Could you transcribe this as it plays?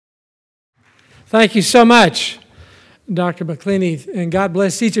Thank you so much, Dr. McCleany, and God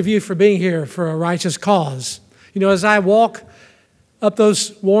bless each of you for being here for a righteous cause. You know, as I walk up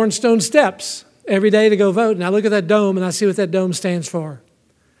those worn stone steps every day to go vote, and I look at that dome and I see what that dome stands for.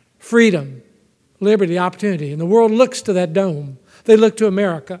 Freedom, liberty, opportunity. And the world looks to that dome. They look to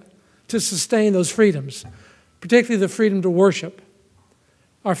America to sustain those freedoms, particularly the freedom to worship.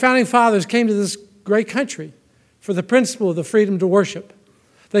 Our founding fathers came to this great country for the principle of the freedom to worship.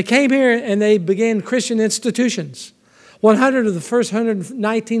 They came here and they began Christian institutions. 100 of the first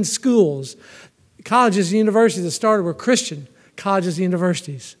 119 schools, colleges and universities that started were Christian colleges and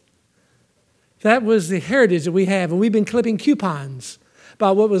universities. That was the heritage that we have, and we've been clipping coupons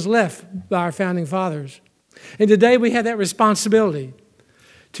by what was left by our founding fathers. And today we have that responsibility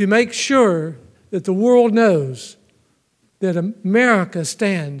to make sure that the world knows that America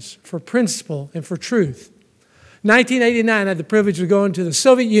stands for principle and for truth. 1989, I had the privilege of going to the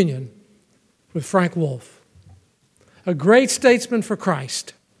Soviet Union with Frank Wolf, a great statesman for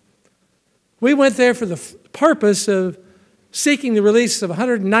Christ. We went there for the purpose of seeking the release of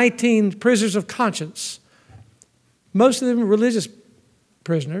 119 prisoners of conscience, most of them religious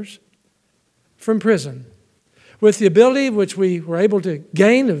prisoners, from prison, with the ability which we were able to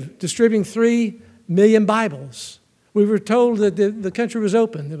gain of distributing 3 million Bibles. We were told that the country was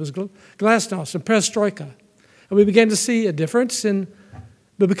open. There was glasnost and perestroika. And we began to see a difference,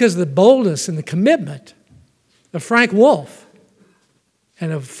 but because of the boldness and the commitment of Frank Wolf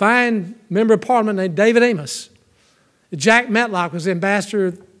and a fine member of Parliament named David Amos, Jack Matlock was the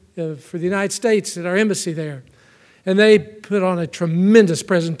ambassador for the United States at our embassy there. And they put on a tremendous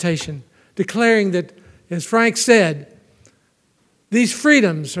presentation declaring that, as Frank said, these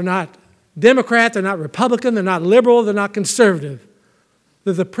freedoms are not Democrat, they're not Republican, they're not liberal, they're not conservative.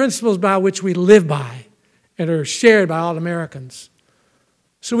 They're the principles by which we live by and are shared by all Americans.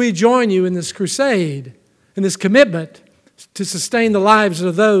 So we join you in this crusade, in this commitment to sustain the lives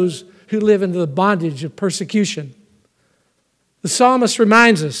of those who live into the bondage of persecution. The psalmist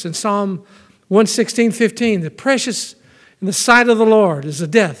reminds us in Psalm 116:15, that precious in the sight of the Lord is the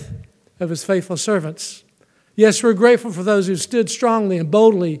death of his faithful servants. Yes, we're grateful for those who stood strongly and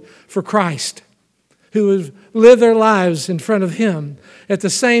boldly for Christ, who have lived their lives in front of him. At the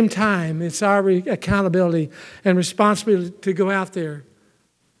same time, it's our accountability and responsibility to go out there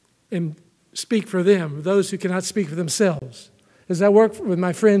and speak for them, those who cannot speak for themselves. As I work with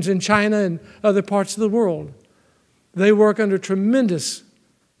my friends in China and other parts of the world, they work under tremendous,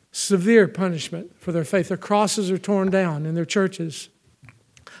 severe punishment for their faith. Their crosses are torn down in their churches.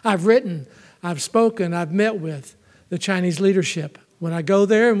 I've written, I've spoken, I've met with the Chinese leadership when I go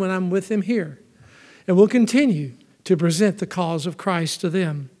there and when I'm with them here. And we'll continue to present the cause of Christ to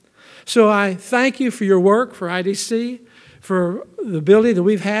them. So I thank you for your work, for IDC, for the ability that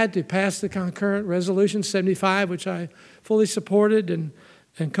we've had to pass the concurrent resolution 75, which I fully supported and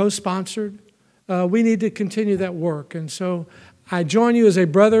co-sponsored. We need to continue that work. And so I join you as a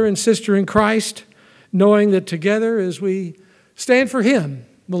brother and sister in Christ, knowing that together as we stand for him,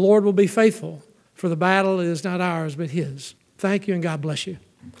 the Lord will be faithful, for the battle is not ours but his. Thank you and God bless you.